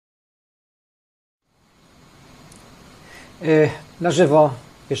Na żywo,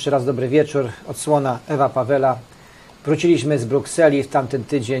 jeszcze raz dobry wieczór, odsłona Ewa Pawela. Wróciliśmy z Brukseli w tamten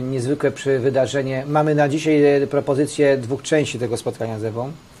tydzień, niezwykłe wydarzenie. Mamy na dzisiaj propozycję 2 części tego spotkania z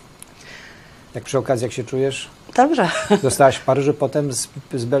Ewą. Jak przy okazji, jak się czujesz? Dobrze. Zostałaś w Paryżu, potem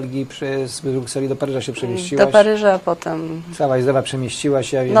z Belgii, z Brukseli do Paryża się przemieściłaś. Do Paryża, potem... Cała Izraela przemieściła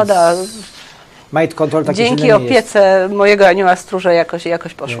się, więc... No da. Mind control taki Dzięki opiece mojego anioła stróża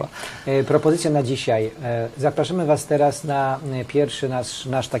jakoś poszło. Propozycja na dzisiaj. Zapraszamy Was teraz na pierwszy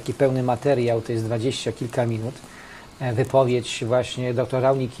nasz taki pełny materiał, to jest 20 kilka minut. Wypowiedź właśnie dr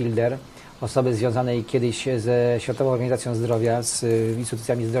Rauni Kilde, osoby związanej kiedyś ze Światową Organizacją Zdrowia, z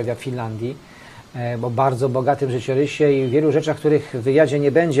instytucjami zdrowia w Finlandii, o bardzo bogatym życiorysie i wielu rzeczach, których w wywiadzie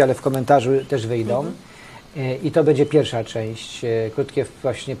nie będzie, ale w komentarzu też wyjdą. I to będzie pierwsza część, krótkie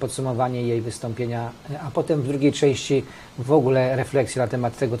właśnie podsumowanie jej wystąpienia, a potem w drugiej części w ogóle refleksja na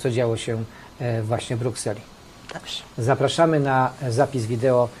temat tego, co działo się właśnie w Brukseli. Dobrze. Zapraszamy na zapis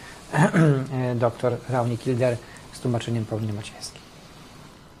wideo dr Rauni Kilde z tłumaczeniem Pauliny Maciejskiej.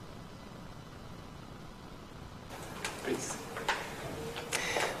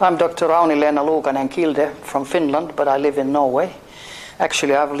 I'm Dr. Rauni Leena Kilde from Finland, but I live in Norway.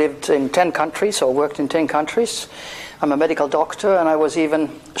 Actually, I've lived in 10 countries or worked in 10 countries. I'm a medical doctor, and I was even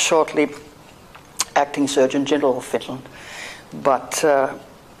shortly acting Surgeon General of Finland. But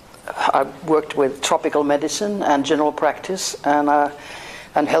I worked with tropical medicine and general practice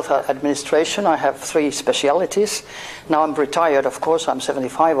and health administration. I have 3 specialities. Now I'm retired, of course. I'm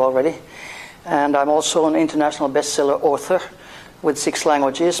 75 already. And I'm also an international bestseller author with 6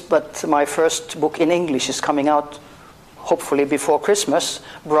 languages. But my first book in English is coming out hopefully before Christmas,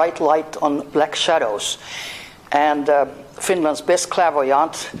 Bright Light on Black Shadows. And Finland's best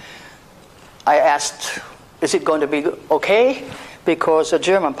clairvoyant, I asked, is it going to be okay? Because a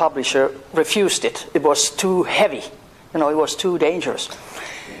German publisher refused it. It was too heavy. You know, it was too dangerous.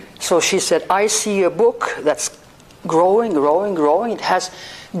 So she said, I see a book that's growing, growing, growing. It has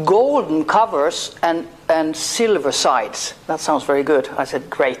golden covers and silver sides. That sounds very good. I said,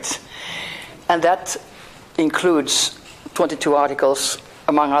 great. And that includes 22 articles,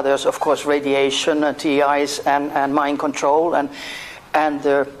 among others, of course, radiation, TIs, and mind control, and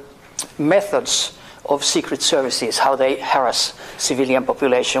the methods of secret services, how they harass civilian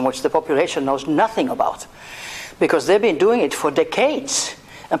population, which the population knows nothing about, because they've been doing it for decades,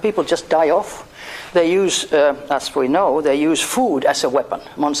 and people just die off. They use, as we know, they use food as a weapon.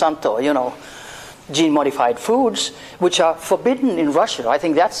 Monsanto, you know, gene-modified foods, which are forbidden in Russia. I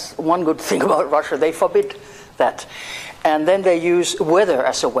think that's one good thing about Russia. They forbid that. And then they use weather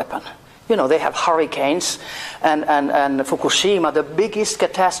as a weapon. You know, they have hurricanes and Fukushima, the biggest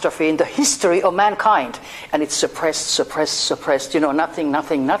catastrophe in the history of mankind. And it's suppressed, you know, nothing.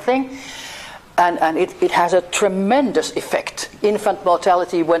 And it has a tremendous effect. Infant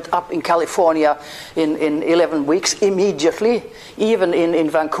mortality went up in California in 11 weeks immediately. Even in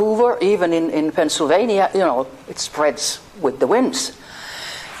Vancouver, even in Pennsylvania, you know, it spreads with the winds.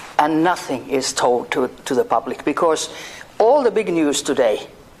 And nothing is told to the public, because all the big news today,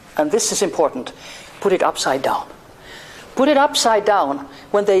 and this is important, put it upside down. Put it upside down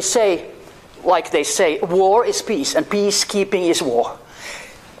when they say, like they say, war is peace and peacekeeping is war.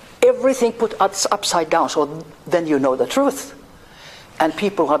 Everything put upside down, so then you know the truth. And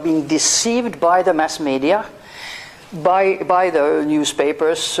people are being deceived by the mass media, by the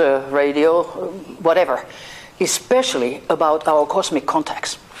newspapers, radio, whatever, especially about our cosmic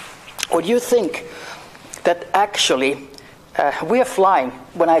contacts. Or do you think that actually we are flying,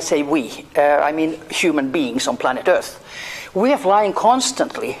 when I say we, I mean human beings on planet Earth. We are flying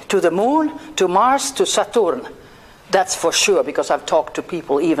constantly to the moon, to Mars, to Saturn. That's for sure, because I've talked to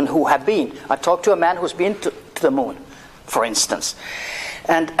people even who have been. I talked to a man who's been to the moon, for instance.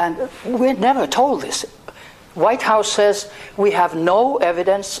 And we're never told this. White House says we have no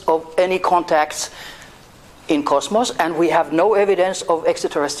evidence of any contacts in cosmos, and we have no evidence of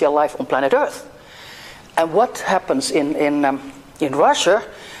extraterrestrial life on planet Earth. And what happens in Russia?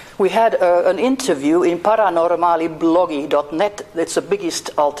 We had an interview in paranormaliblogi.net. It's the biggest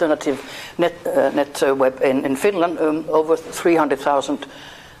alternative net web in Finland. Over 300,000,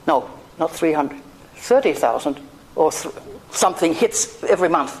 no, not 300, 30,000 or something hits every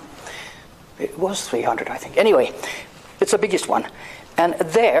month. It was 300, I think. Anyway, it's the biggest one. And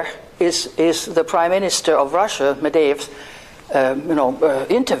there is the Prime Minister of Russia, Medvedev's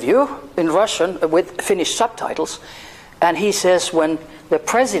interview in Russian with Finnish subtitles. And he says when the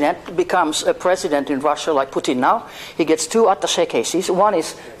president becomes a president in Russia, like Putin now, he gets 2 attaché cases. One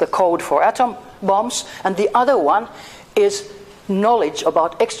is the code for atom bombs, and the other one is knowledge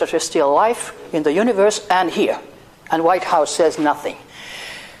about extraterrestrial life in the universe and here. and White House says nothing.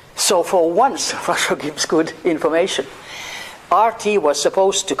 So for once, Russia gives good information. RT was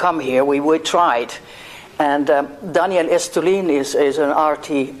supposed to come here. We tried. And Daniel Estulin is an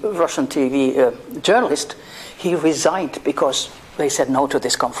RT Russian TV journalist. He resigned because they said no to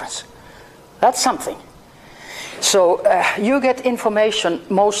this conference. That's something. So you get information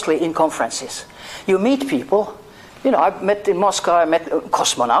mostly in conferences. You meet people. You know, I met in Moscow, I met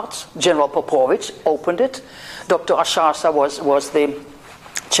cosmonauts. General Popovich opened it. Dr. Asharsa was the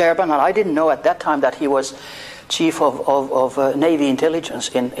chairman, and I didn't know at that time that he was chief of Navy intelligence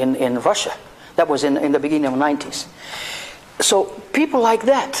in Russia. That was in the beginning of the 90s. So people like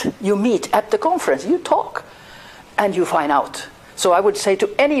that, you meet at the conference, you talk, and you find out. So I would say to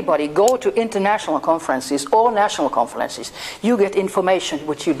anybody, go to international conferences or national conferences. You get information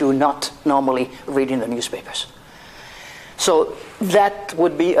which you do not normally read in the newspapers. So that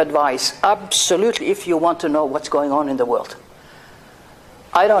would be advice, absolutely, if you want to know what's going on in the world.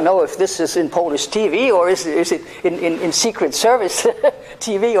 I don't know if this is in Polish TV or is it in Secret Service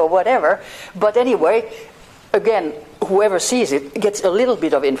TV or whatever. But anyway, again, whoever sees it gets a little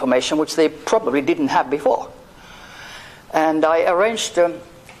bit of information which they probably didn't have before. And I arranged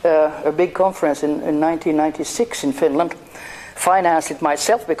a big conference in 1996 in Finland, financed it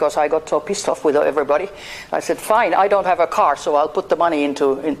myself because I got so pissed off with everybody. I said, fine, I don't have a car, so I'll put the money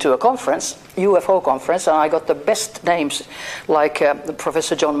into a conference, UFO conference, and I got the best names, like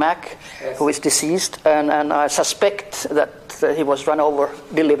Professor John Mack, yes, who is deceased, and I suspect that he was run over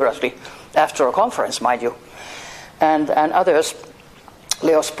deliberately after a conference, mind you, and others.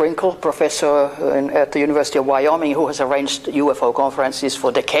 Leo Sprinkle, professor at the University of Wyoming, who has arranged UFO conferences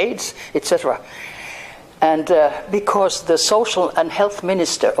for decades, etc. And because the social and health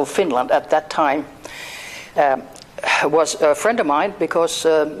minister of Finland at that time was a friend of mine, because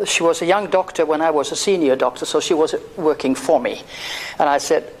she was a young doctor when I was a senior doctor, so she was working for me. And I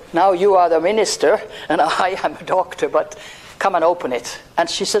said, now you are the minister and I am a doctor, but come and open it. And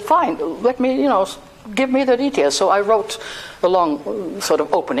she said, fine, let me, give me the details. So I wrote a long sort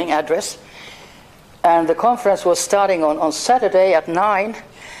of opening address. And the conference was starting on Saturday at 9,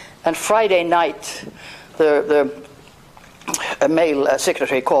 and Friday night the male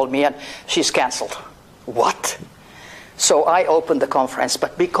secretary called me and she's cancelled. What? So I opened the conference,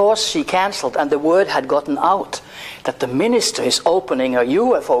 but because she cancelled and the word had gotten out that the minister is opening a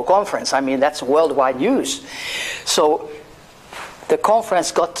UFO conference, I mean, that's worldwide news. So the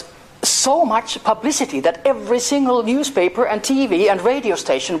conference got so much publicity that every single newspaper and TV and radio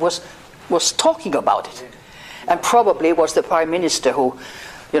station was talking about it. And probably it was the prime minister who,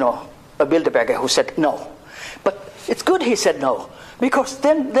 a Bilderberger, who said no. But it's good he said no, because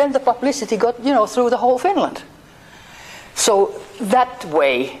then the publicity got, through the whole Finland. So that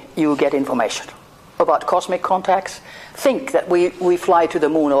way you get information about cosmic contacts. Think that we fly to the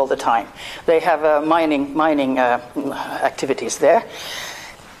moon all the time. They have mining activities there.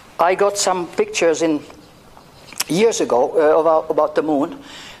 I got some pictures years ago about the moon.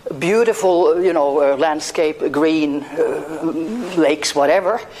 Beautiful, landscape, green, lakes,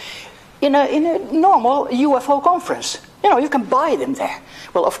 whatever. In a normal UFO conference. You can buy them there.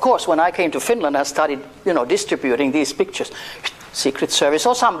 Well, of course, when I came to Finland, I started, distributing these pictures. Secret Service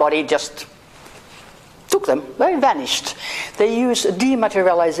or somebody just took them. They vanished. They use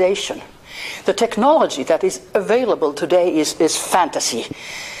dematerialization. The technology that is available today is fantasy.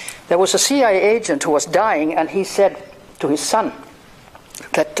 There was a CIA agent who was dying, and he said to his son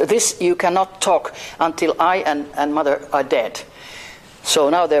that this you cannot talk until I and mother are dead. So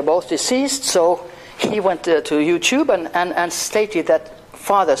now they're both deceased, so he went to YouTube and stated that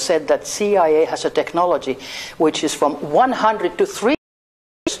father said that CIA has a technology which is from 100 to 3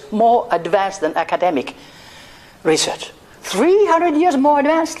 years more advanced than academic research. 300 years more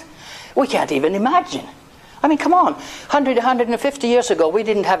advanced? We can't even imagine. I mean, come on, 100, 150 years ago, we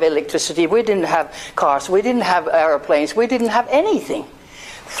didn't have electricity, we didn't have cars, we didn't have airplanes, we didn't have anything.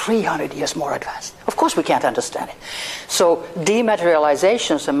 300 years more advanced. Of course we can't understand it. So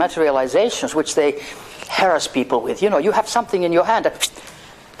dematerializations and materializations, which they harass people with. You have something in your hand, and,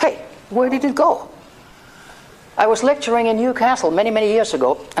 hey, where did it go? I was lecturing in Newcastle many, many years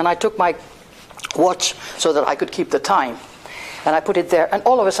ago, and I took my watch so that I could keep the time. And I put it there, and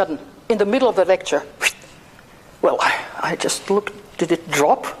all of a sudden, in the middle of the lecture, well, I just looked, did it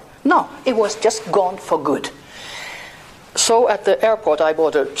drop? No, it was just gone for good. So at the airport, I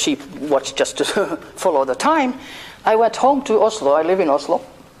bought a cheap watch just to follow the time. I went home to Oslo. I live in Oslo.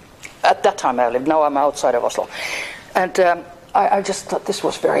 At that time I lived. Now I'm outside of Oslo. And I just thought this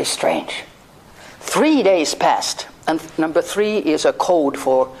was very strange. 3 days passed. And number 3 is a code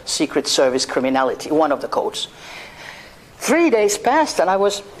for Secret Service criminality, one of the codes. 3 days passed, and I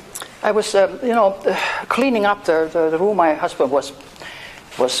was cleaning up the room. My husband was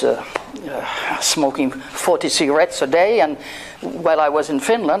smoking 40 cigarettes a day, and while I was in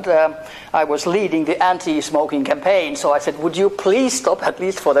Finland, I was leading the anti-smoking campaign. So I said, would you please stop at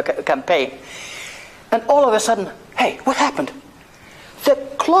least for the campaign? And all of a sudden, hey, what happened? The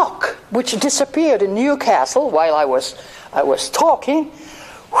clock, which disappeared in Newcastle while I was talking,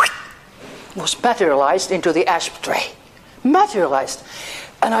 was materialized into the ashtray. Materialized.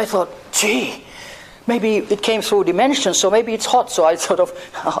 And I thought, gee, maybe it came through dimensions, so maybe it's hot, so I sort of,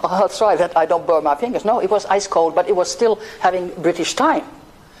 I'll try that I don't burn my fingers. No, it was ice cold, but it was still having British time.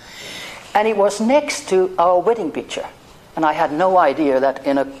 And it was next to our wedding picture. And I had no idea that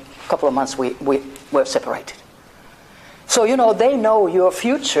in a couple of months we were separated. So, they know your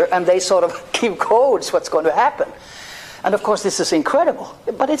future, and they sort of give codes what's going to happen. And of course, this is incredible.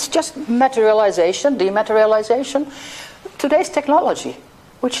 But it's just materialization, dematerialization. Today's technology,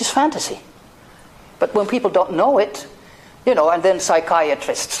 which is fantasy. But when people don't know it, and then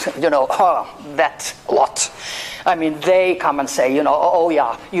psychiatrists, that lot. I mean, they come and say, oh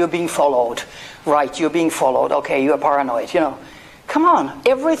yeah, you're being followed. Right, you're being followed. Okay, you're paranoid, Come on,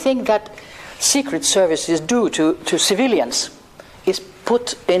 everything that secret services do to civilians is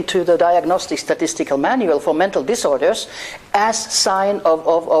put into the Diagnostic Statistical Manual for Mental Disorders as sign of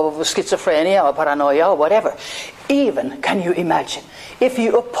schizophrenia or paranoia or whatever. Even, can you imagine, if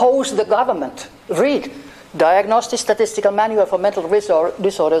you oppose the government, read Diagnostic Statistical Manual for Mental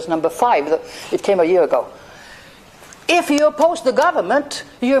Disorders number 5, it came a year ago. If you oppose the government,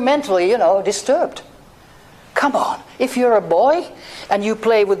 you're mentally, disturbed. Come on, if you're a boy and you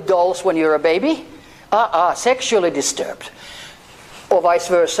play with dolls when you're a baby, sexually disturbed. Or vice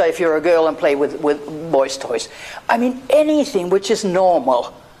versa, if you're a girl and play with boys' toys. I mean, anything which is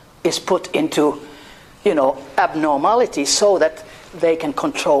normal is put into, abnormality so that they can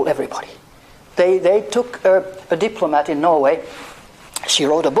control everybody. They took a diplomat in Norway. She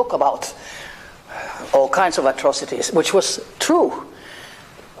wrote a book about all kinds of atrocities, which was true.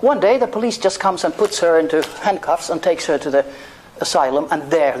 One day the police just comes and puts her into handcuffs and takes her to the asylum, and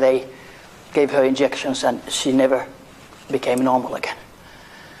there they gave her injections, and she never became normal again.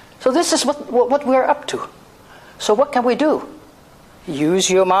 So this is what we're up to. So what can we do? Use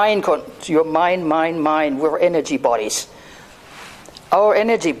your mind, mind. We're energy bodies. Our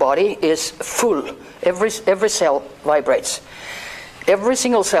energy body is full. Every cell vibrates. Every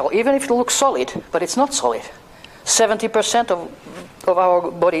single cell, even if it looks solid, but it's not solid. 70% of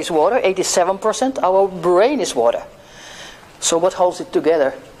our body is water, 87% our brain is water. So what holds it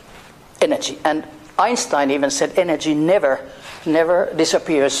together? Energy. And Einstein even said energy never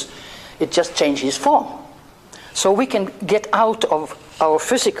disappears, it just changes form. So we can get out of our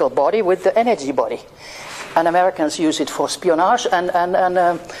physical body with the energy body. And Americans use it for espionage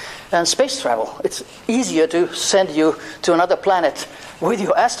and space travel. It's easier to send you to another planet with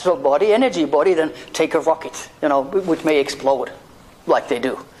your astral body, energy body, than take a rocket, which may explode like they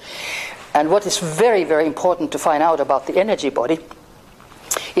do. And what is very, very important to find out about the energy body,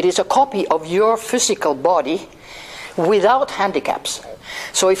 it is a copy of your physical body without handicaps.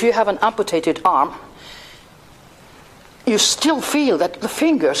 So if you have an amputated arm, you still feel that the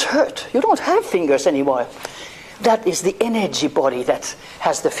fingers hurt. You don't have fingers anymore. That is the energy body that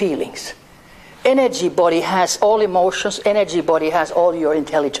has the feelings. Energy body has all emotions. Energy body has all your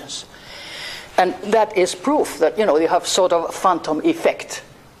intelligence. And that is proof that, you have sort of a phantom effect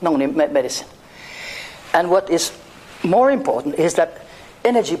known in medicine. And what is more important is that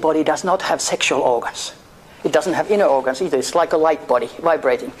energy body does not have sexual organs. It doesn't have inner organs either. It's like a light body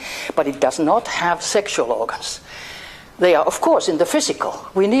vibrating. But it does not have sexual organs. They are, of course, in the physical.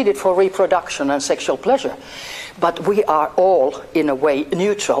 We need it for reproduction and sexual pleasure. But we are all, in a way,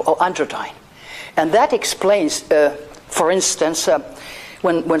 neutral or androgyne. And that explains, for instance,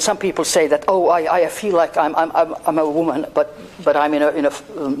 when some people say that, I feel like I'm a woman, but I'm in a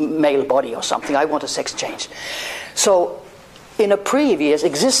male body or something. I want a sex change. So in a previous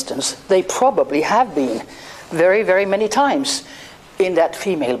existence, they probably have been very, very many times in that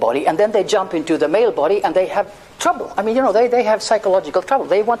female body. And then they jump into the male body and they have trouble. I mean, they have psychological trouble.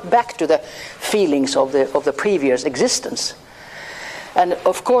 They want back to the feelings of the previous existence. And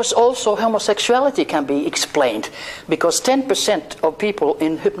of course, also homosexuality can be explained, because 10% of people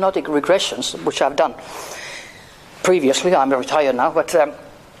in hypnotic regressions, which I've done previously, I'm retired now, but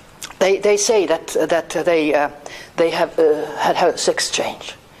they say that they have had a sex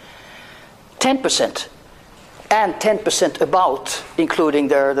change. 10%, and 10% about, including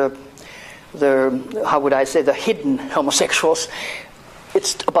the how would I say, the hidden homosexuals.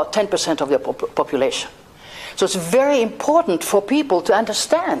 It's about 10% of the population. So it's very important for people to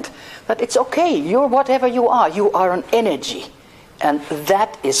understand that it's okay, you're whatever you are an energy. And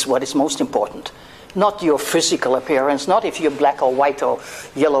that is what is most important. Not your physical appearance, not if you're black or white or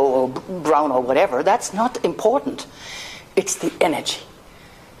yellow or brown or whatever. That's not important. It's the energy.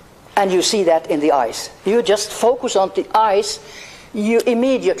 And you see that in the eyes. You just focus on the eyes, you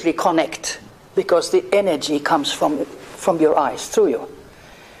immediately connect because the energy comes from your eyes, through you.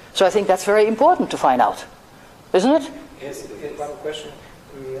 So I think that's very important to find out. Isn't it? Jest One question.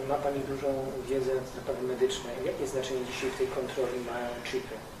 Ma Pani dużą wiedzę na sprawy medyczne. Jakie znaczenie dzisiaj w tej kontroli mają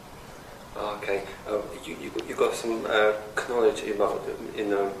chipy? Okay, you got some knowledge about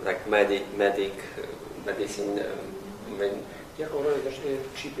like medicine. Jaką rolę też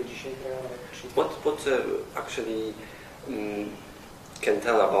chipy dzisiaj grają? What actually can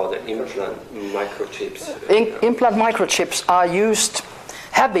tell about the implant microchips? Implant microchips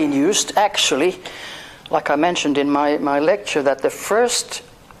have been used actually, like I mentioned in my lecture, that the first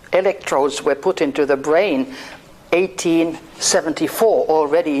electrodes were put into the brain 1874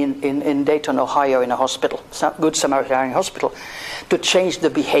 already in Dayton, Ohio, in a hospital, Good Samaritan Hospital, to change the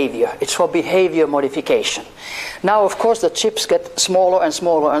behavior. It's for behavior modification. Now, of course, the chips get smaller and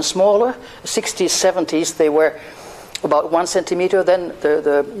smaller and smaller. 60s, 70s, they were about 1 centimeter, then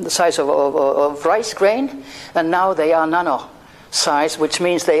the size of rice grain, and now they are nano size, which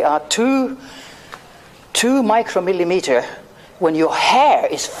means they are 2 micromillimeter when your hair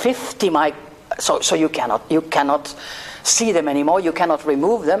is 50 so you cannot see them anymore, you cannot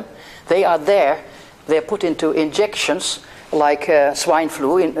remove them. They are there, they're put into injections like swine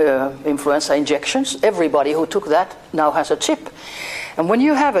flu, influenza injections. Everybody who took that now has a chip. And when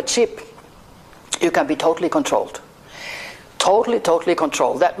you have a chip, you can be totally controlled. Totally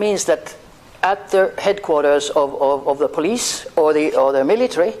controlled. That means that at the headquarters of the police or the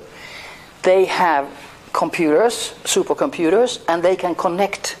military, they have computers, supercomputers, and they can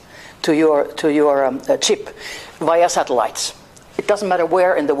connect to your chip via satellites. It doesn't matter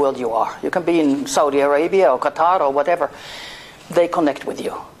where in the world you are. You can be in Saudi Arabia or Qatar or whatever. They connect with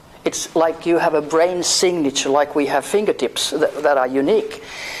you. It's like you have a brain signature, like we have fingertips that are unique.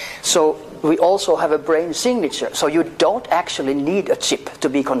 So we also have a brain signature. So you don't actually need a chip to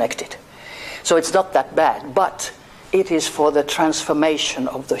be connected. So it's not that bad, but it is for the transformation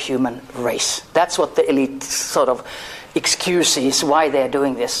of the human race. That's what the elite sort of excuse is why they're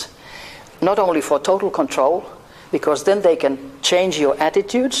doing this. Not only for total control, because then they can change your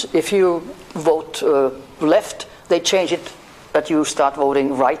attitudes. If you vote left, they change it that you start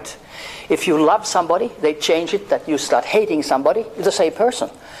voting right. If you love somebody, they change it that you start hating somebody, the same person.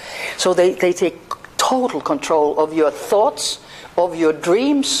 So they take total control of your thoughts, of your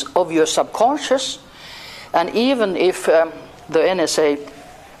dreams, of your subconscious. And even if the NSA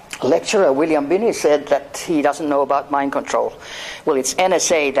lecturer, William Binney, said that he doesn't know about mind control. Well, it's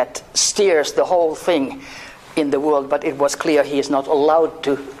NSA that steers the whole thing in the world, but it was clear he is not allowed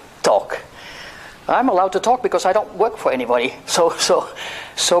to talk. I'm allowed to talk because I don't work for anybody. So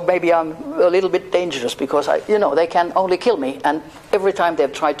maybe I'm a little bit dangerous because they can only kill me. And every time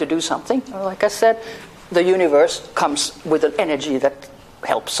they've tried to do something, like I said, the universe comes with an energy that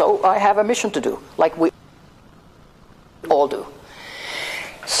helps. So I have a mission to do, like we all do.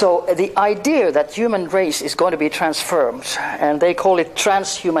 So the idea that human race is going to be transformed, and they call it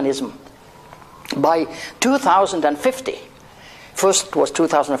transhumanism, by 2050. First was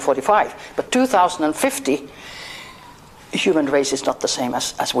 2045, but 2050, human race is not the same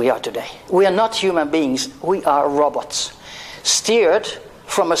as we are today. We are not human beings, we are robots, steered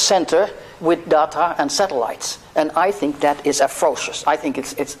from a center with data and satellites. And I think that is atrocious. I think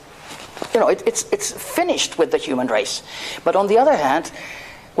it's finished with the human race. But on the other hand,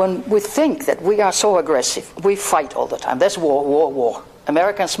 when we think that we are so aggressive, we fight all the time. There's war.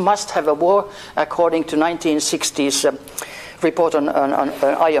 Americans must have a war according to 1960s report on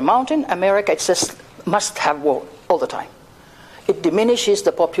Iron Mountain. America, it says, must have war all the time. It diminishes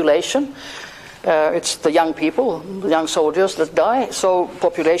the population. It's the young people, the young soldiers that die. So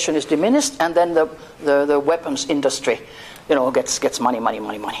population is diminished, and then the weapons industry, gets money.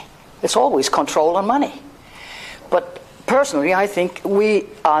 It's always control and money. But personally, I think we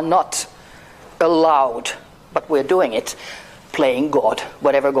are not allowed, but we're doing it, playing God,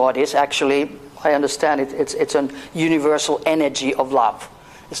 whatever God is. Actually, I understand it's a universal energy of love.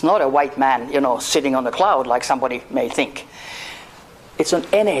 It's not a white man, sitting on a cloud like somebody may think. It's an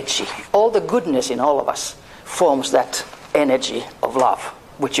energy. All the goodness in all of us forms that energy of love,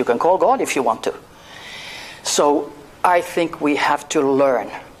 which you can call God if you want to. So I think we have to learn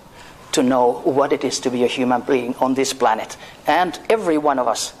to know what it is to be a human being on this planet. And every one of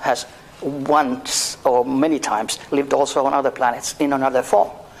us has once or many times lived also on other planets in another form.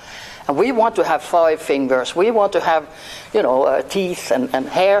 And we want to have 5 fingers, we want to have, teeth and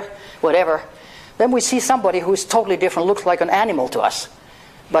hair, whatever. Then we see somebody who is totally different, looks like an animal to us,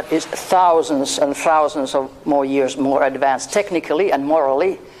 but is thousands and thousands of more years more advanced technically and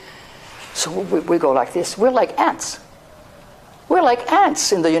morally. So we go like this. We're like ants. We're like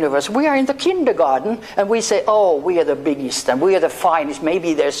ants in the universe. We are in the kindergarten and we say, oh, we are the biggest and we are the finest.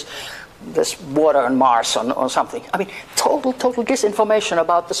 Maybe there's water on Mars or something. I mean, total disinformation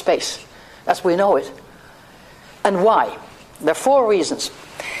about the space as we know it. And why? There are 4 reasons.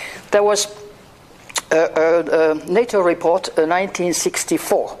 There was a NATO report,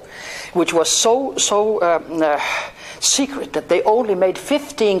 1964, which was so secret that they only made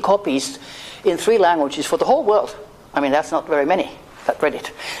 15 copies in 3 languages for the whole world. I mean, that's not very many that read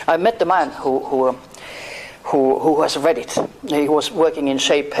it. I met the man who has read it. He was working in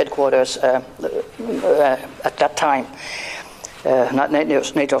SHAPE headquarters at that time, not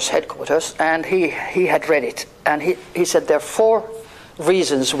NATO's headquarters, and he had read it. And he said there are 4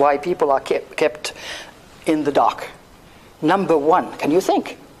 reasons why people are kept in the dark. Number 1, can you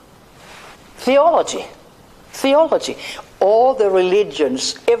think? Theology. Theology. All the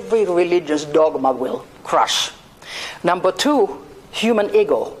religions, every religion's dogma will crush. Number 2, human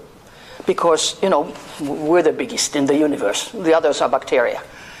ego. Because, we're the biggest in the universe. The others are bacteria.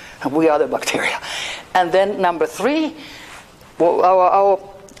 And we are the bacteria. And then number 3, our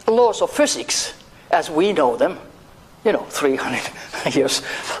laws of physics, as we know them, 300 years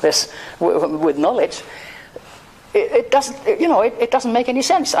less with knowledge, it doesn't make any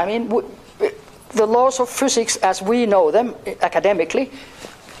sense. I mean, the laws of physics as we know them academically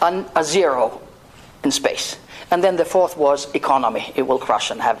are 0 in space. And then the 4th was economy. It will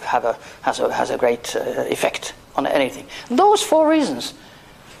crush and has a great effect on anything. Those 4 reasons.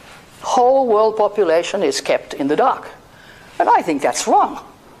 Whole world population is kept in the dark. And I think that's wrong.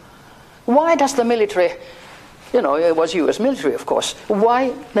 Why does the military, it was US military, of course.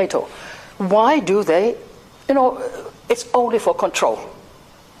 Why NATO? Why do they, it's only for control.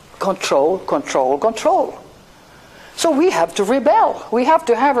 Control, control, control. So we have to rebel. We have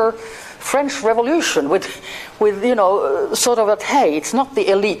to have a French Revolution with sort of that, hey, it's not the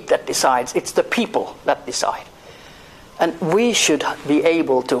elite that decides, it's the people that decide. And we should be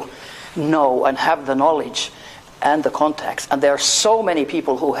able to know and have the knowledge and the contacts. And there are so many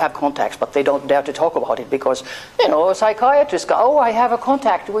people who have contacts, but they don't dare to talk about it because, a psychiatrist goes, oh, I have a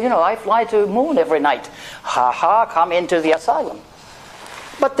contact, I fly to the moon every night. Ha ha, come into the asylum.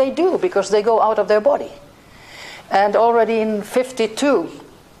 But they do, because they go out of their body. And already in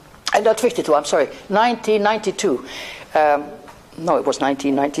 1992, no, it was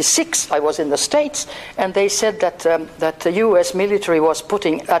 1996, I was in the States, and they said that the US military was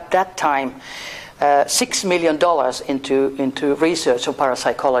putting, at that time, $6 million into research of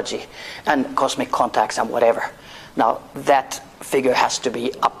parapsychology and cosmic contacts and whatever. Now, that figure has to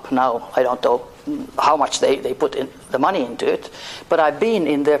be up now. I don't know how much they put in the money into it, but I've been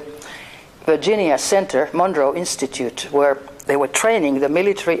in the Virginia Center, Monroe Institute, where they were training the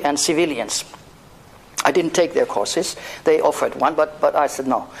military and civilians. I didn't take their courses. They offered one, but I said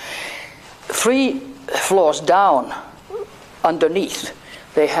no. 3 floors down, underneath,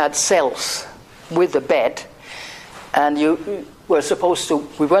 they had cells with a bed, and you were supposed to,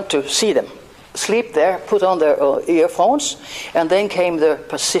 we went to see them, sleep there, put on their earphones, and then came the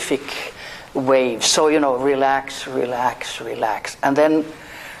Pacific waves. So, relax, relax, relax. And then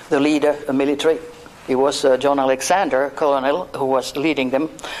the leader, the military, he was John Alexander, colonel, who was leading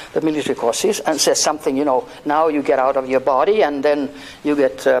them, the military courses, and says something, now you get out of your body, and then you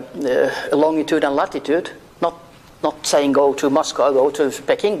get longitude and latitude, not saying go to Moscow, go to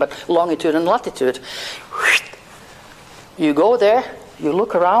Peking, but longitude and latitude. You go there, you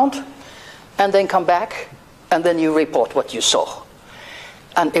look around, and then come back, and then you report what you saw.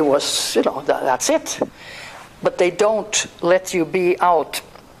 And it was, that's it. But they don't let you be out.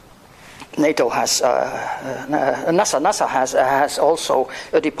 NATO has, NASA has also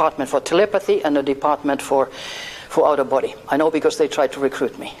a department for telepathy and a department for outer body. I know because they tried to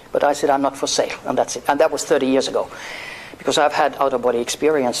recruit me, but I said I'm not for sale, and that's it. And that was 30 years ago, because I've had outer body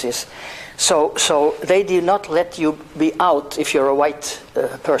experiences. So they do not let you be out if you're a white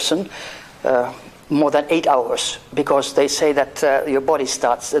person more than 8 hours, because they say that your body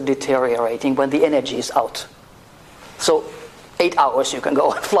starts deteriorating when the energy is out. So 8 hours you can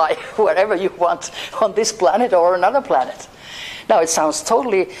go and fly wherever you want on this planet or another planet. Now it sounds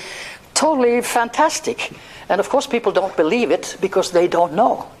totally fantastic. And of course people don't believe it because they don't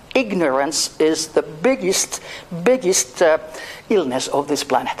know. Ignorance is the biggest illness of this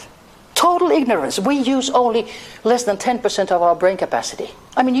planet. Total ignorance. We use only less than 10% of our brain capacity.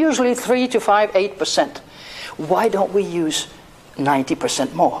 I mean, usually 3 to 5, 8%. Why don't we use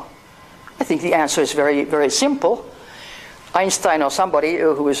 90% more? I think the answer is very, very simple. Einstein or somebody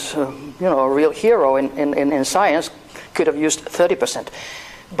who is, a real hero in science could have used 30%.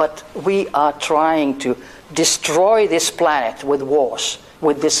 But we are trying to destroy this planet with wars,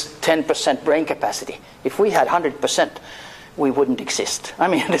 with this 10% brain capacity. If we had 100%, we wouldn't exist. I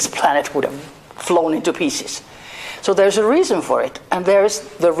mean, this planet would have flown into pieces. So there's a reason for it, and there is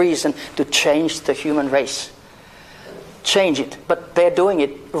the reason to change the human race. Change it, but they're doing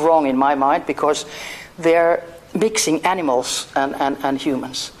it wrong in my mind, because they're mixing animals and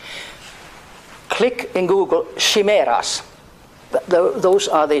humans. Click in Google chimeras. Those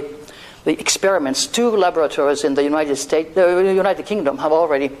are the experiments. 2 laboratories in the United Kingdom have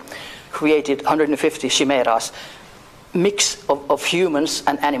already created 150 chimeras, mix of humans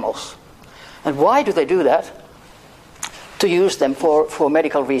and animals. And why do they do that? To use them for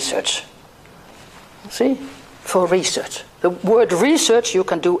medical research. See? For research. The word research, you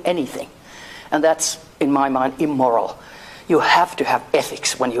can do anything. And that's, in my mind, immoral. You have to have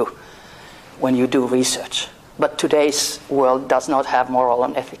ethics when you do research. But today's world does not have moral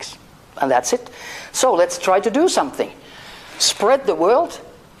and ethics. And that's it. So let's try to do something. Spread the word,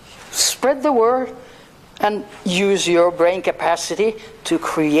 and use your brain capacity to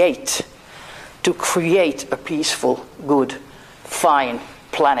create a peaceful, good, fine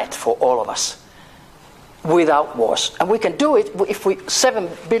planet for all of us, without wars. And we can do it if 7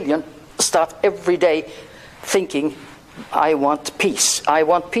 billion start every day thinking, I want peace, I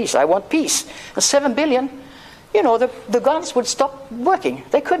want peace, I want peace. And 7 billion, the guns would stop working.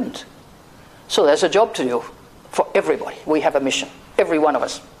 They couldn't. So there's a job to do for everybody. We have a mission, every one of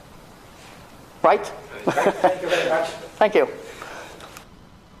us. Right? Thank you very much. Thank you.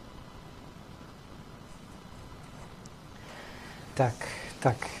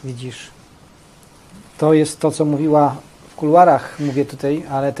 Tak, widzisz. To jest to, co mówiła w kuluarach, mówię tutaj,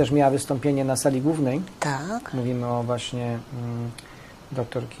 ale też miała wystąpienie na sali głównej. Tak. Mówimy o właśnie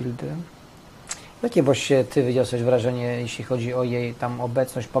dr Kilde. Jakie właśnie ty wyniosłeś wrażenie, jeśli chodzi o jej tam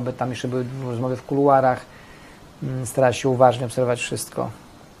obecność, pobyt, tam jeszcze były rozmowy w kuluarach, starałaś się uważnie obserwować wszystko.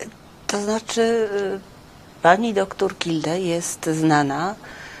 To znaczy, pani doktor Kilde jest znana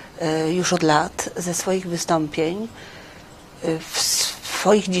już od lat ze swoich wystąpień w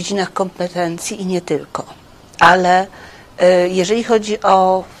swoich dziedzinach kompetencji i nie tylko. Ale jeżeli chodzi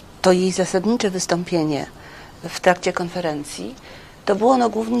o to jej zasadnicze wystąpienie w trakcie konferencji, to było ono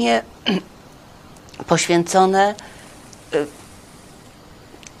głównie poświęcone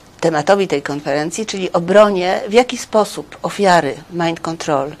tematowi tej konferencji, czyli obronie, w jaki sposób ofiary mind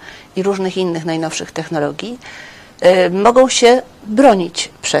control i różnych innych najnowszych technologii mogą się bronić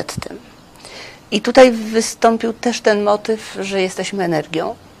przed tym. I tutaj wystąpił też ten motyw, że jesteśmy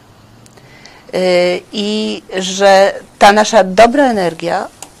energią i że ta nasza dobra energia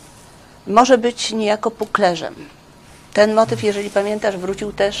może być niejako puklerzem. Ten motyw, jeżeli pamiętasz,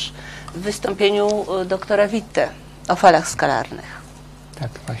 wrócił też w wystąpieniu doktora Witte o falach skalarnych. Tak,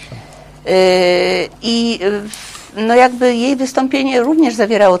 właśnie. I jakby jej wystąpienie również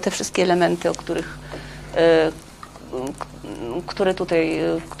zawierało te wszystkie elementy, o których,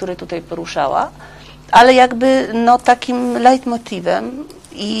 które tutaj poruszała, ale jakby takim leitmotivem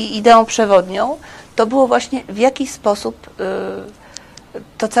i ideą przewodnią to było właśnie, w jaki sposób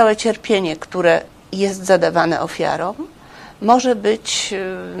to całe cierpienie, które jest zadawane ofiarom, może być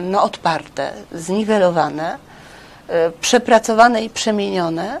odparte, zniwelowane, przepracowane i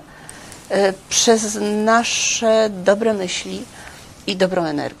przemienione przez nasze dobre myśli i dobrą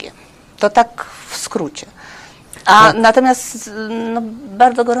energię. To tak w skrócie. Natomiast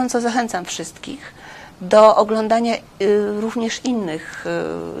bardzo gorąco zachęcam wszystkich do oglądania również innych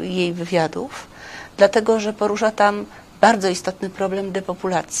jej wywiadów, dlatego że porusza tam bardzo istotny problem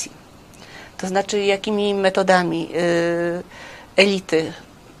depopulacji. To znaczy, jakimi metodami elity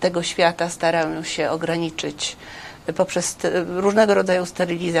tego świata starają się ograniczyć poprzez różnego rodzaju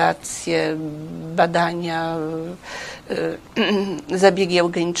sterylizacje, badania, zabiegi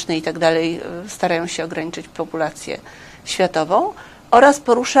eugeniczne i tak dalej, starają się ograniczyć populację światową, oraz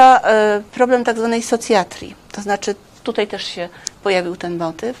porusza problem tak zwanej socjatrii. To znaczy, tutaj też się pojawił ten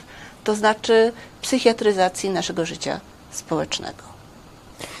motyw, to znaczy psychiatryzacji naszego życia społecznego.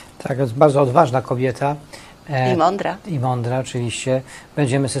 Tak, jest bardzo odważna kobieta. I mądra. I mądra, oczywiście.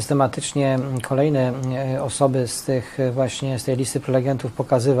 Będziemy systematycznie kolejne osoby z tej listy prelegentów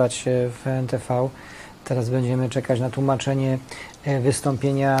pokazywać w NTV. Teraz będziemy czekać na tłumaczenie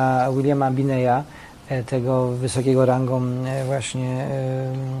wystąpienia Williama Bineya, tego wysokiego rangą właśnie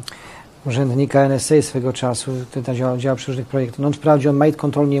urzędnika NSA swego czasu, który tam działał przy różnych projektach. No wprawdzie on mind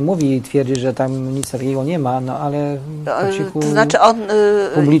control nie mówi i twierdzi, że tam nic takiego nie ma, no ale po cichu, to znaczy on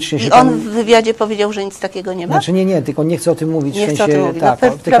publicznie się on w wywiadzie powiedział, że nic takiego nie ma? Znaczy nie, tylko nie chce o tym mówić. Nie w chce o sensie, tym mówić. tak,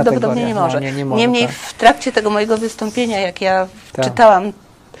 No, prawdopodobnie nie może. Nie może. Niemniej Tak. w trakcie tego mojego wystąpienia, jak ja Tak. czytałam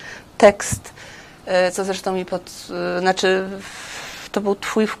tekst, co zresztą mi znaczy to był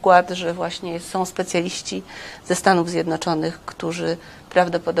twój wkład, że właśnie są specjaliści ze Stanów Zjednoczonych, którzy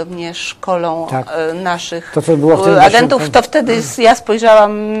prawdopodobnie szkolą Tak. naszych To, co było w tym agentów, naszym- to wtedy ja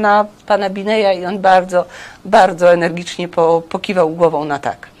spojrzałam na pana Bineya i on bardzo, bardzo energicznie pokiwał głową na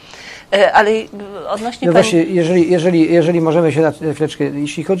tak. Ale odnośnie No pani... właśnie, jeżeli możemy się na chwileczkę,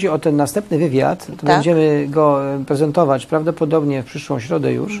 jeśli chodzi o ten następny wywiad, to Tak. będziemy go prezentować prawdopodobnie w przyszłą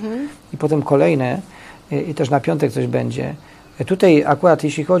środę już i potem kolejne i też na piątek coś będzie. Tutaj akurat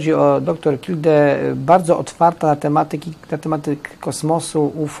jeśli chodzi o dr Kilde, bardzo otwarta na tematykę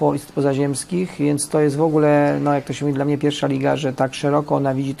kosmosu, UFO, istot pozaziemskich, więc to jest w ogóle, no jak to się mówi, dla mnie pierwsza liga, że tak szeroko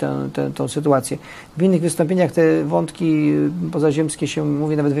ona widzi tę sytuację. W innych wystąpieniach te wątki pozaziemskie się,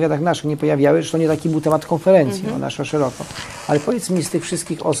 mówię, nawet w wywiadach naszych nie pojawiały, zresztą nie taki był temat konferencji, ona szła szeroko. Ale powiedz mi z tych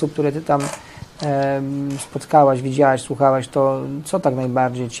wszystkich osób, które ty tam spotkałaś, widziałaś, słuchałaś, to co tak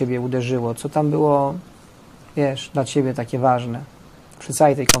najbardziej ciebie uderzyło? Co tam było, wiesz, dla ciebie takie ważne przy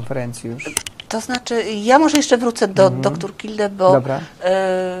całej tej konferencji już? To znaczy, ja może jeszcze wrócę do dr Kilde, bo Dobra.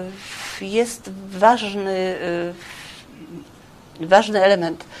 Jest ważny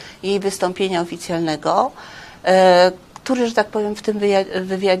element jej wystąpienia oficjalnego, który, że tak powiem, w tym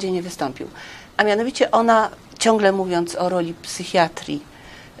wywiadzie nie wystąpił. A mianowicie ona, ciągle mówiąc o roli psychiatrii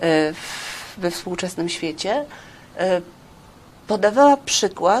we współczesnym świecie, podawała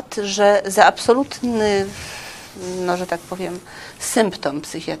przykład, że za absolutny, no, że tak powiem, symptom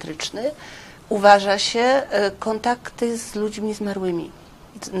psychiatryczny uważa się kontakty z ludźmi zmarłymi,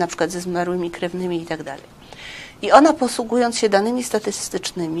 na przykład ze zmarłymi krewnymi i tak dalej. I ona, posługując się danymi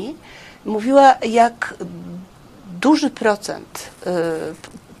statystycznymi, mówiła, jak duży procent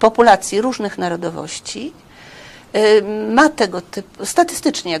populacji różnych narodowości ma tego typu,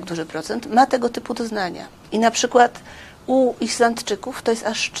 statystycznie jak duży procent, ma tego typu doznania. I na przykład u Islandczyków to jest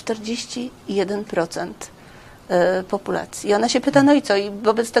aż 41% populacji. I ona się pyta, no i co? I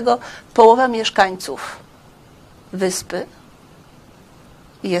wobec tego połowa mieszkańców wyspy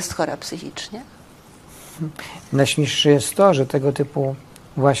jest chora psychicznie. Najśmieszsze jest to, że tego typu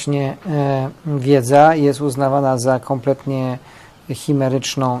właśnie wiedza jest uznawana za kompletnie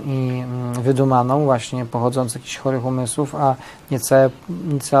chimeryczną i wydumaną, właśnie pochodzącą z jakichś chorych umysłów, a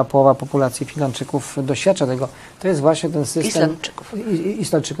niecała połowa populacji Finlandczyków doświadcza tego. To jest właśnie ten system...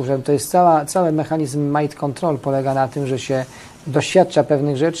 Islandczyków. Że to jest cały mechanizm mind control polega na tym, że się doświadcza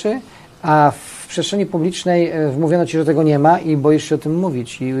pewnych rzeczy, a w przestrzeni publicznej wmówiono ci, że tego nie ma i boisz się o tym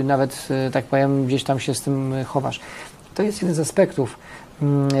mówić i nawet, tak powiem, gdzieś tam się z tym chowasz. To jest jeden z aspektów.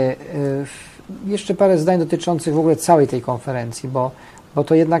 Jeszcze parę zdań dotyczących w ogóle całej tej konferencji, bo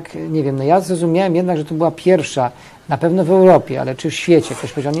to jednak, nie wiem, no ja zrozumiałem jednak, że to była pierwsza, na pewno w Europie, ale czy w świecie.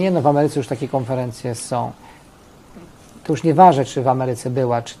 Ktoś powiedział, nie, no w Ameryce już takie konferencje są. To już nieważne, czy w Ameryce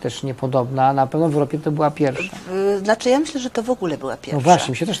była, czy też niepodobna, na pewno w Europie to była pierwsza. Znaczy ja myślę, że to w ogóle była pierwsza. No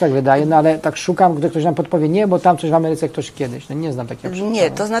właśnie, mi się też tak wydaje, no ale tak szukam, gdy ktoś nam podpowie, nie, bo tam coś w Ameryce ktoś kiedyś, no nie znam takiego przykładu.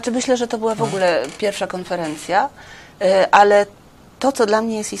 Nie, to znaczy myślę, że to była w ogóle pierwsza konferencja, ale to, co dla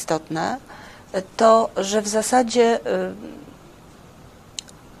mnie jest istotne, to, że w zasadzie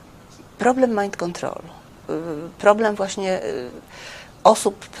problem mind control, problem właśnie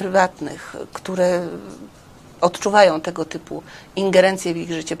osób prywatnych, które odczuwają tego typu ingerencje w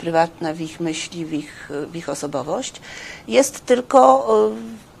ich życie prywatne, w ich myśli, w ich osobowość, jest tylko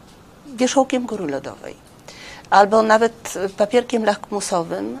wierzchołkiem góry lodowej. Albo nawet papierkiem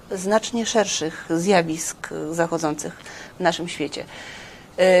lakmusowym znacznie szerszych zjawisk zachodzących w naszym świecie.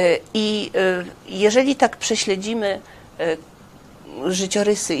 I jeżeli tak prześledzimy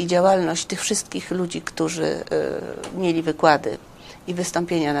życiorysy i działalność tych wszystkich ludzi, którzy mieli wykłady i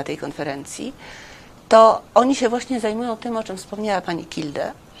wystąpienia na tej konferencji, to oni się właśnie zajmują tym, o czym wspomniała pani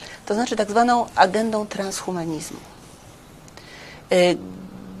Kilde, to znaczy tak zwaną agendą transhumanizmu.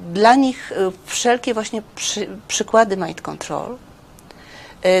 Dla nich wszelkie właśnie przykłady mind control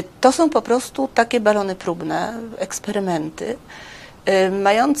to są po prostu takie balony próbne, eksperymenty,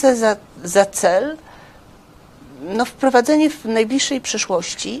 mające za cel no, wprowadzenie w najbliższej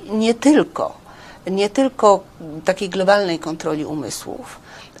przyszłości nie tylko takiej globalnej kontroli umysłów,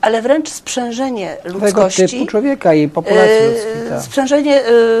 ale wręcz sprzężenie ludzkości. Tego typu człowieka i populacji ludzkiej. Tak. Sprzężenie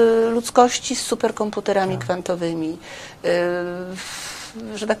ludzkości z superkomputerami kwantowymi,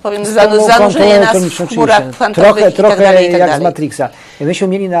 że tak powiem, Pełną zanurzenie nas kontrolę w chmurach kwantowych trochę i tak dalej, i tak jak z dalej. Matrixa. Myśmy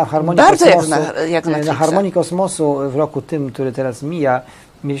mieli na Harmonii Bardzo Kosmosu, jak z Matrixa. na Harmonii Kosmosu w roku tym, który teraz mija,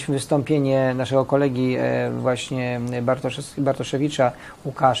 mieliśmy wystąpienie naszego kolegi właśnie Bartoszewicza,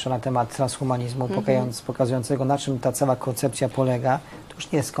 Łukasza, na temat transhumanizmu, pokazującego, na czym ta cała koncepcja polega. To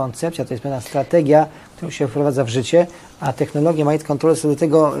już nie jest koncepcja, to jest pewna strategia, którą się wprowadza w życie, a technologia mind control jest do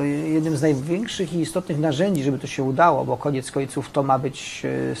tego jednym z największych i istotnych narzędzi, żeby to się udało, bo koniec końców to ma być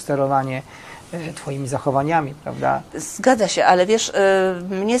sterowanie twoimi zachowaniami, prawda? Zgadza się, ale wiesz,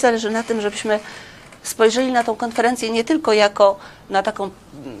 mnie zależy na tym, żebyśmy spojrzeli na tą konferencję nie tylko jako na taką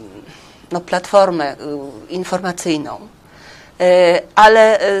platformę informacyjną,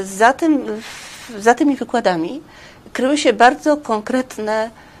 ale za tymi wykładami kryły się bardzo konkretne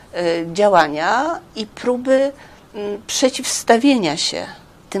działania i próby przeciwstawienia się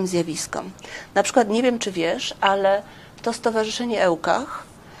tym zjawiskom. Na przykład, nie wiem czy wiesz, ale to Stowarzyszenie Eukach,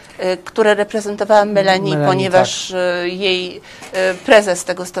 które reprezentowała Melanie, ponieważ jej prezes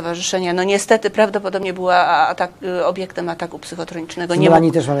tego stowarzyszenia, no niestety prawdopodobnie była obiektem ataku psychotronicznego.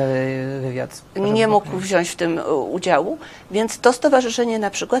 Melanie też mamy wywiad. Nie mógł wziąć w tym udziału, więc to stowarzyszenie na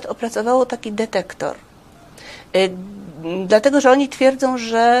przykład opracowało taki detektor. Dlatego, że oni twierdzą,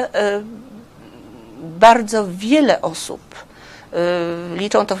 że bardzo wiele osób,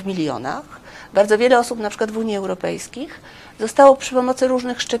 liczą to w milionach, bardzo wiele osób na przykład w Unii Europejskiej zostało przy pomocy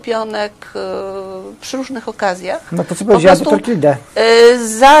różnych szczepionek, przy różnych okazjach. No to co powiedziała dr Kilde.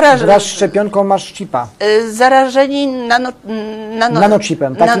 Wraz z szczepionką masz chipa. Zarażeni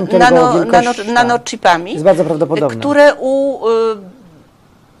nanochipem, takim, którego wielkość, nanochipami, jest bardzo prawdopodobne, które u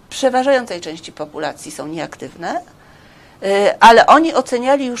przeważającej części populacji są nieaktywne, ale oni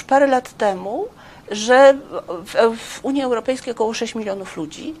oceniali już parę lat temu, że w Unii Europejskiej około 6 milionów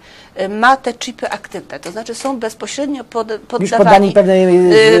ludzi ma te chipy aktywne, to znaczy są bezpośrednio poddawani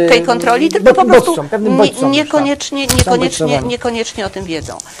tej kontroli, tylko po prostu niekoniecznie o tym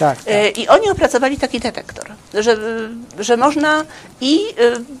wiedzą. Tak. I oni opracowali taki detektor, że można i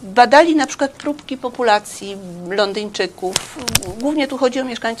badali na przykład próbki populacji Londyńczyków, głównie tu chodzi o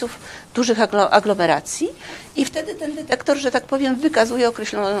mieszkańców dużych aglomeracji i wtedy ten detektor, że tak powiem, wykazuje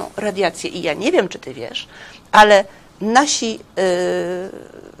określoną radiację. I ja nie wiem, czy ty wiesz, ale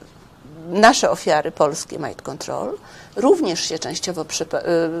nasze ofiary polskie mind control również się częściowo,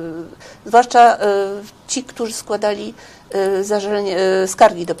 zwłaszcza ci, którzy składali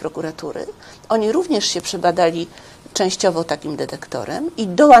skargi do prokuratury, oni również się przebadali częściowo takim detektorem i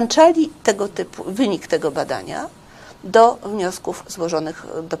dołączali wynik tego badania do wniosków złożonych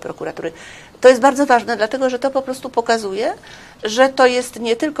do prokuratury. To jest bardzo ważne, dlatego że to po prostu pokazuje, że to jest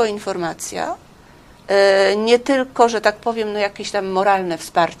nie tylko informacja, nie tylko, że tak powiem, jakieś tam moralne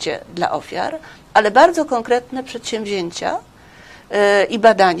wsparcie dla ofiar, ale bardzo konkretne przedsięwzięcia i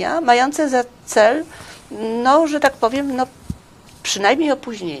badania mające za cel, że tak powiem, przynajmniej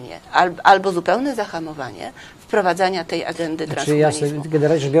opóźnienie albo zupełne zahamowanie wprowadzania tej agendy transhumanizmu.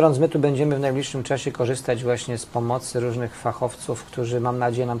 Generalnie rzecz biorąc, my tu będziemy w najbliższym czasie korzystać właśnie z pomocy różnych fachowców, którzy, mam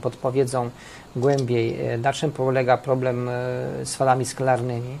nadzieję, nam podpowiedzą głębiej, na czym polega problem z falami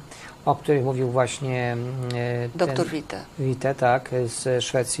skalarnymi, o których mówił właśnie dr Witte, tak, z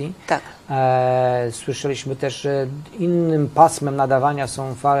Szwecji. Tak. Słyszeliśmy też, że innym pasmem nadawania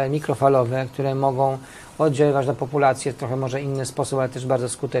są fale mikrofalowe, które mogą oddziaływać na populację w trochę może inny sposób, ale też bardzo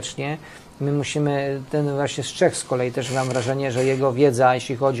skutecznie. My musimy, ten właśnie z Czech z kolei też mam wrażenie, że jego wiedza,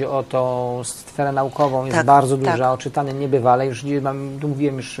 jeśli chodzi o tą sferę naukową, jest bardzo duża, oczytany niebywale. Już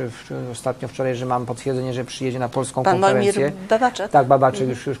mówiłem ostatnio wczoraj, że mam potwierdzenie, że przyjedzie na polską konferencję. Pan Babaczek? Tak, Babaczek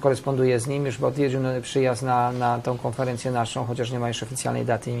już koresponduje z nim, już potwierdził przyjazd na tą konferencję naszą, chociaż nie ma jeszcze oficjalnej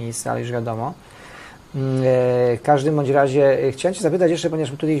daty i miejsca, ale już wiadomo. W każdym bądź razie chciałem Cię zapytać jeszcze,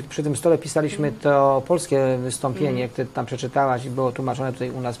 ponieważ tutaj przy tym stole pisaliśmy to polskie wystąpienie, które tam przeczytałaś i było tłumaczone tutaj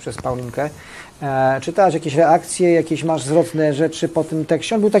u nas przez Paulinkę. Czytałaś jakieś reakcje, jakieś masz zwrotne rzeczy po tym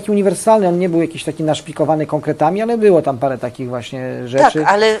tekście? On był taki uniwersalny, on nie był jakiś taki naszpikowany konkretami, ale było tam parę takich właśnie rzeczy.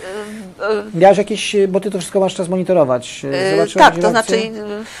 Tak, ale... Miałaś jakieś, bo Ty to wszystko masz czas monitorować. Tak, to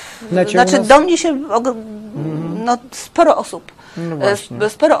znaczy do mnie się sporo osób.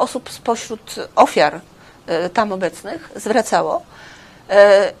 Sporo osób spośród ofiar tam obecnych zwracało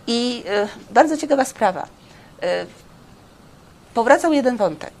i bardzo ciekawa sprawa. Powracał jeden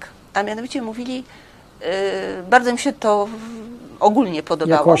wątek, a mianowicie mówili, bardzo mi się to ogólnie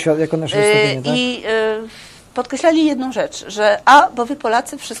podobało. Jako nasze wystąpienie, tak? I podkreślali jedną rzecz, że bo wy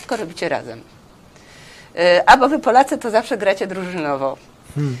Polacy wszystko robicie razem. Bo wy Polacy to zawsze gracie drużynowo.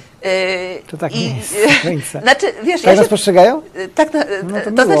 To tak nie jest do końca. Znaczy, wiesz, Tak nas postrzegają? Tak, No to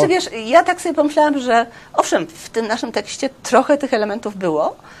to było. znaczy, wiesz, ja tak sobie pomyślałam, że owszem, w tym naszym tekście trochę tych elementów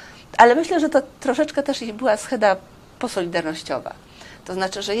było, ale myślę, że to troszeczkę też była scheda posolidarnościowa. To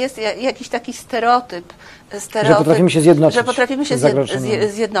znaczy, że jest jakiś taki stereotyp, Że potrafimy się zjednoczyć. Że potrafimy się z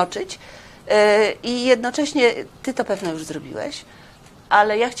zagrożeniem. zjednoczyć i jednocześnie ty to pewno już zrobiłeś,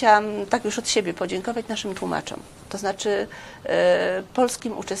 ale ja chciałam tak już od siebie podziękować naszym tłumaczom, to znaczy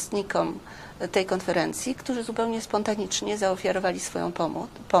polskim uczestnikom tej konferencji, którzy zupełnie spontanicznie zaofiarowali swoją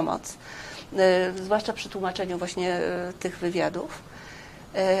pomoc, zwłaszcza przy tłumaczeniu właśnie tych wywiadów.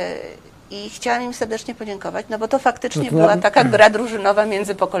 I chciałam im serdecznie podziękować, no bo to faktycznie była taka gra drużynowa,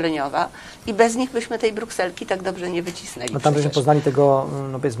 międzypokoleniowa i bez nich byśmy tej Brukselki tak dobrze nie wycisnęli. No tam żeśmy poznali tego,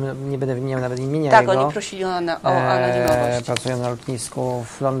 no powiedzmy, nie będę wymieniał nawet imienia tak, jego. oni prosili o anonimowość. Pracują na lotnisku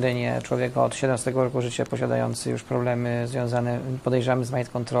w Londynie, człowieka od 17 roku życia posiadający już problemy związane, podejrzewamy, z mind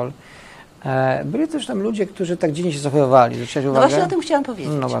control. Byli też tam ludzie, którzy tak dziwnie się zachowywali. Zwróciłeś uwagę? No właśnie o tym chciałam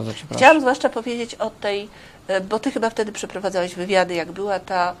powiedzieć. No bardzo cię proszę. Chciałam zwłaszcza powiedzieć o tej, bo ty chyba wtedy przeprowadzałeś wywiady, jak była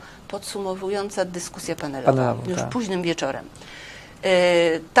ta podsumowująca dyskusja panelowa, już tak. późnym wieczorem.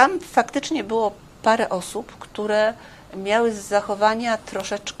 Tam faktycznie było parę osób, które miały zachowania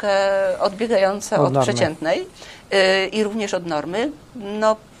troszeczkę odbiegające od przeciętnej i również od normy.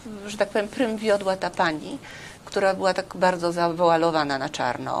 No, że tak powiem, prym wiodła ta pani, która była tak bardzo zawoalowana na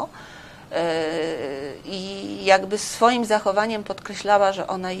czarno. I jakby swoim zachowaniem podkreślała, że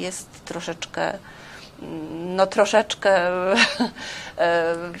ona jest troszeczkę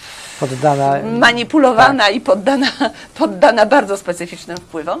poddana, manipulowana, tak. I poddana bardzo specyficznym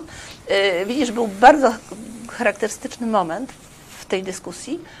wpływom. Widzisz, był bardzo charakterystyczny moment w tej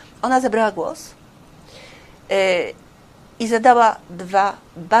dyskusji. Ona zabrała głos i zadała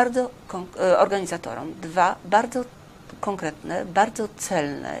organizatorom dwa bardzo konkretne, bardzo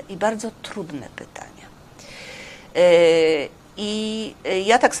celne i bardzo trudne pytania. I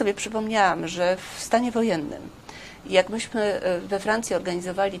ja tak sobie przypomniałam, że w stanie wojennym, jak myśmy we Francji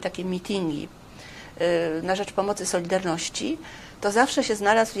organizowali takie meetingi na rzecz pomocy Solidarności, to zawsze się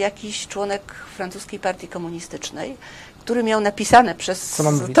znalazł jakiś członek francuskiej partii komunistycznej, który miał napisane przez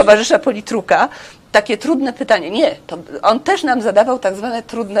towarzysza Politruka takie trudne pytanie. Nie, to on też nam zadawał tak zwane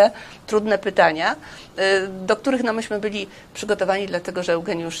trudne pytania, do których no, myśmy byli przygotowani, dlatego że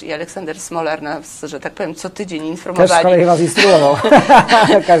Eugeniusz i Aleksander Smolar nas, że tak powiem, co tydzień informowali. Też z kolei was instruował.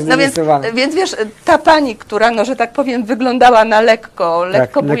 Każdy więc wiesz, ta pani, która, no, że tak powiem, wyglądała na lekko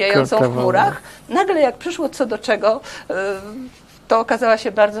bujającą w chmurach, nagle jak przyszło co do czego, to okazała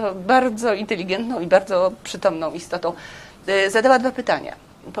się bardzo, bardzo inteligentną i bardzo przytomną istotą. Zadała dwa pytania.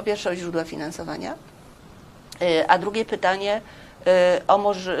 Po pierwsze o źródła finansowania, a drugie pytanie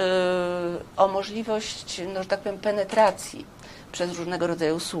o możliwość, no, że tak powiem, penetracji przez różnego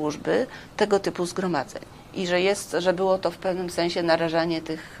rodzaju służby tego typu zgromadzeń. I że było to w pewnym sensie narażanie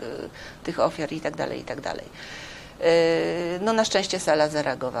tych ofiar i tak dalej, i tak dalej. No na szczęście sala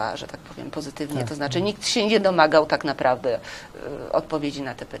zareagowała, że tak powiem, pozytywnie, tak. To znaczy nikt się nie domagał tak naprawdę odpowiedzi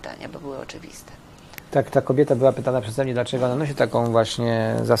na te pytania, bo były oczywiste. Tak, ta kobieta była pytana przeze mnie, dlaczego ona nosi taką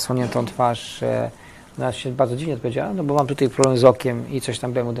właśnie zasłoniętą twarz. Ona się bardzo dziwnie odpowiedziała, no bo mam tutaj problem z okiem i coś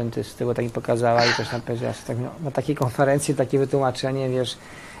tam byłem u dentysty, bo tak mi pokazała i coś tam powiedziała. Tak, no, na takiej konferencji takie wytłumaczenie, wiesz,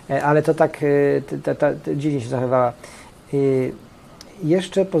 ale to tak dziwnie się zachowała.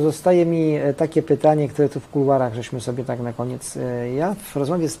 Jeszcze pozostaje mi takie pytanie, które tu w kuluarach żeśmy sobie tak na koniec. Ja w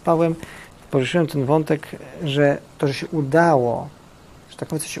rozmowie z Pawłem poruszyłem ten wątek, że to, że się udało, że ta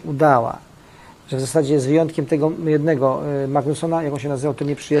konferencja się udała, że w zasadzie z wyjątkiem tego jednego Magnusona, jak on się nazywał, to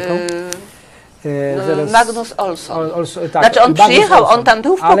nie przyjechał? Magnus Olsson. Tak, znaczy on przyjechał, on tam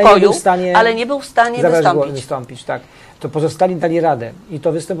był w pokoju, ale nie był w stanie wystąpić. Tak. To pozostali dali radę i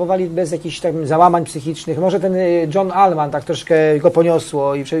to występowali bez jakichś tak załamań psychicznych. Może ten John Allman tak troszkę go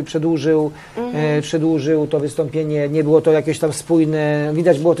poniosło i przedłużył to wystąpienie. Nie było to jakieś tam spójne.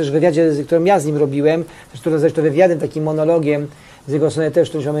 Widać było też w wywiadzie, którym ja z nim robiłem, który nazywa to wywiadem, takim monologiem. Z jego strony też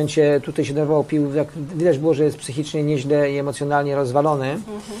w którymś momencie tutaj się nerwował, pił. Widać było, że jest psychicznie nieźle i emocjonalnie rozwalony.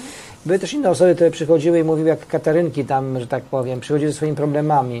 Były też inne osoby, które przychodziły i mówiły jak Katarynki tam, że tak powiem, przychodziły ze swoimi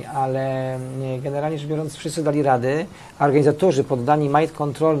problemami, ale generalnie rzecz biorąc wszyscy dali rady, a organizatorzy poddani mind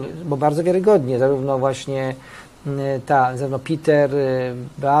control, bo bardzo wiarygodnie, zarówno właśnie zarówno Peter,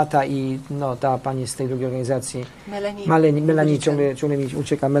 Beata i no, ta pani z tej drugiej organizacji, Melanie ciągle mi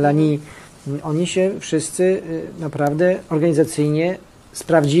ucieka, Melanie, oni się wszyscy naprawdę organizacyjnie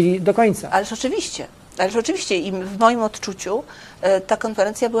sprawdzili do końca. Ależ oczywiście i w moim odczuciu ta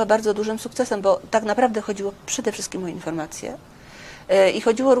konferencja była bardzo dużym sukcesem, bo tak naprawdę chodziło przede wszystkim o informacje I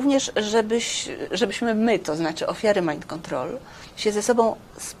chodziło również, żebyśmy my, to znaczy ofiary mind control, się ze sobą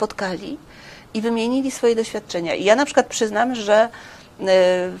spotkali i wymienili swoje doświadczenia. I ja na przykład przyznam, że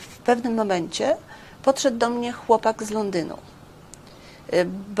w pewnym momencie podszedł do mnie chłopak z Londynu,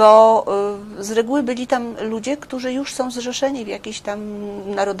 bo z reguły byli tam ludzie, którzy już są zrzeszeni w jakichś tam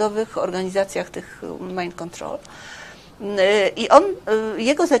narodowych organizacjach tych mind control. I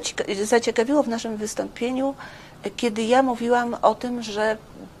jego zaciekawiło w naszym wystąpieniu, kiedy ja mówiłam o tym, że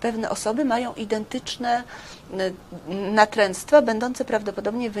pewne osoby mają identyczne natręctwa, będące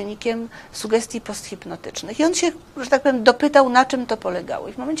prawdopodobnie wynikiem sugestii posthipnotycznych. I on się, że tak powiem, dopytał, na czym to polegało.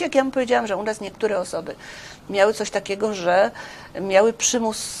 I w momencie, jak ja mu powiedziałam, że u nas niektóre osoby miały coś takiego, że miały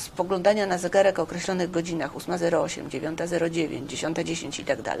przymus spoglądania na zegarek o określonych godzinach, 8:08, 9:09, 10:10 i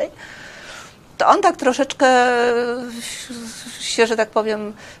tak dalej, to on tak troszeczkę się, że tak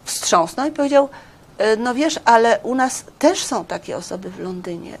powiem, wstrząsnął i powiedział: no wiesz, ale u nas też są takie osoby w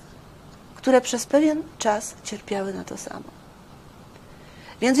Londynie, które przez pewien czas cierpiały na to samo.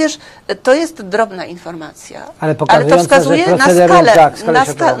 Więc wiesz, to jest drobna informacja, ale to wskazuje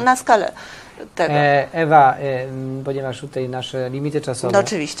na skalę tego. Ewa, ponieważ tutaj nasze limity czasowe. No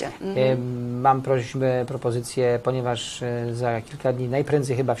oczywiście. Mam prośbę, propozycję, ponieważ za kilka dni,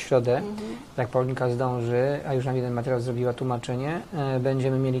 najprędzej chyba w środę, jak Paulinka zdąży, a już nam jeden materiał zrobiła tłumaczenie,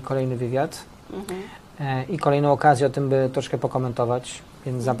 będziemy mieli kolejny wywiad i kolejną okazję o tym, by troszkę pokomentować.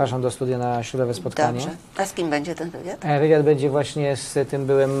 Więc zapraszam do studia na środowe spotkanie. Dobrze. A z kim będzie ten wywiad? Wywiad będzie właśnie z tym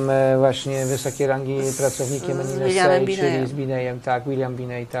byłym właśnie wysokiej rangi pracownikiem NSA, czyli z Bineyem, tak, William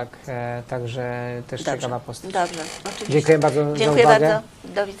Biney, tak. Także też ciekawa postać. Dobrze, oczywiście. Dziękuję bardzo za uwagę. Dziękuję bardzo.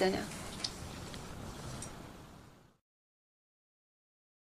 Do widzenia.